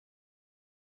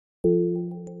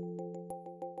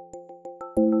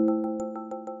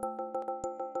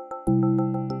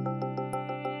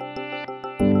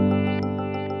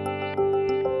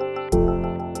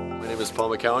is Paul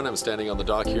McCowan. I'm standing on the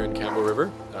dock here in Campbell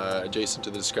River, adjacent to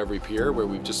the Discovery Pier, where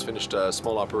we've just finished a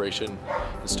small operation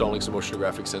installing some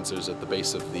oceanographic sensors at the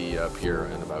base of the pier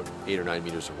and about 8 or 9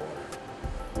 meters of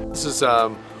water. This is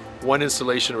one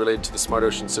installation related to the Smart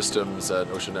Ocean Systems at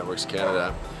Ocean Networks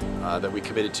Canada that we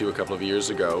committed to a couple of years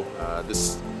ago.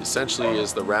 This essentially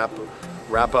is the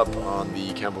wrap up on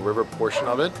the Campbell River portion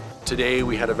of it. Today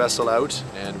we had a vessel out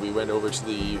and we went over to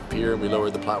the pier and we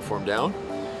lowered the platform down.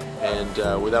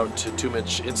 And without too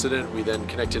much incident, we then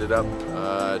connected it up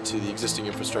to the existing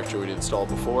infrastructure we'd installed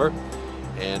before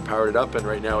and powered it up. And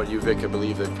right now at ʼwakw, I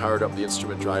believe they've powered up the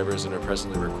instrument drivers and are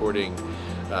presently recording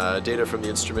data from the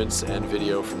instruments and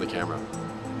video from the camera.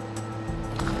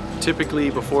 Typically,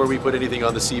 before we put anything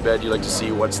on the seabed, you like to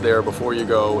see what's there before you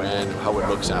go and how it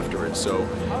looks afterwards. So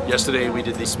yesterday we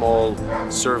did the small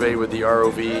survey with the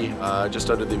ROV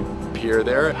just under the pier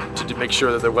there to make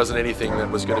sure that there wasn't anything that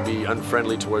was going to be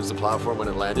unfriendly towards the platform when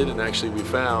it landed. And actually we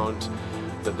found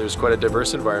that there's quite a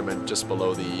diverse environment just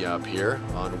below the pier.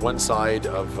 On one side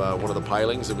of one of the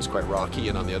pilings it was quite rocky,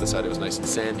 and on the other side it was nice and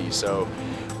sandy. So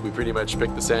we pretty much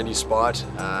picked the sandy spot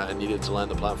and needed to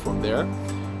land the platform there.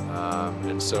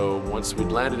 And so once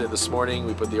we'd landed it this morning,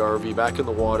 we put the ROV back in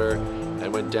the water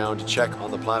and went down to check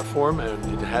on the platform,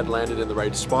 and it had landed in the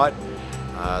right spot.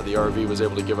 The ROV was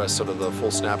able to give us sort of the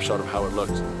full snapshot of how it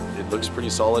looked. It looks pretty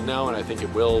solid now, and I think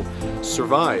it will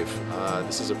survive.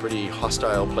 This is a pretty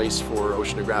hostile place for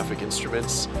oceanographic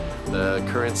instruments. The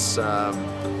currents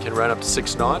can run up to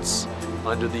 6 knots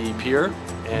under the pier,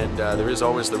 and there is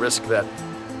always the risk that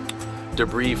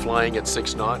debris flying at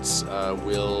 6 knots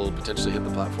will potentially hit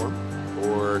the platform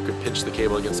or could pinch the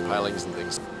cable against pilings and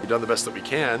things. We've done the best that we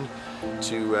can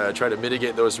to try to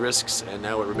mitigate those risks, and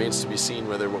now it remains to be seen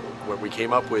whether what we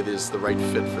came up with is the right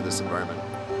fit for this environment.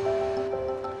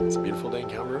 It's a beautiful day in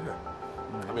Campbell River.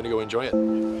 I'm going to go enjoy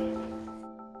it.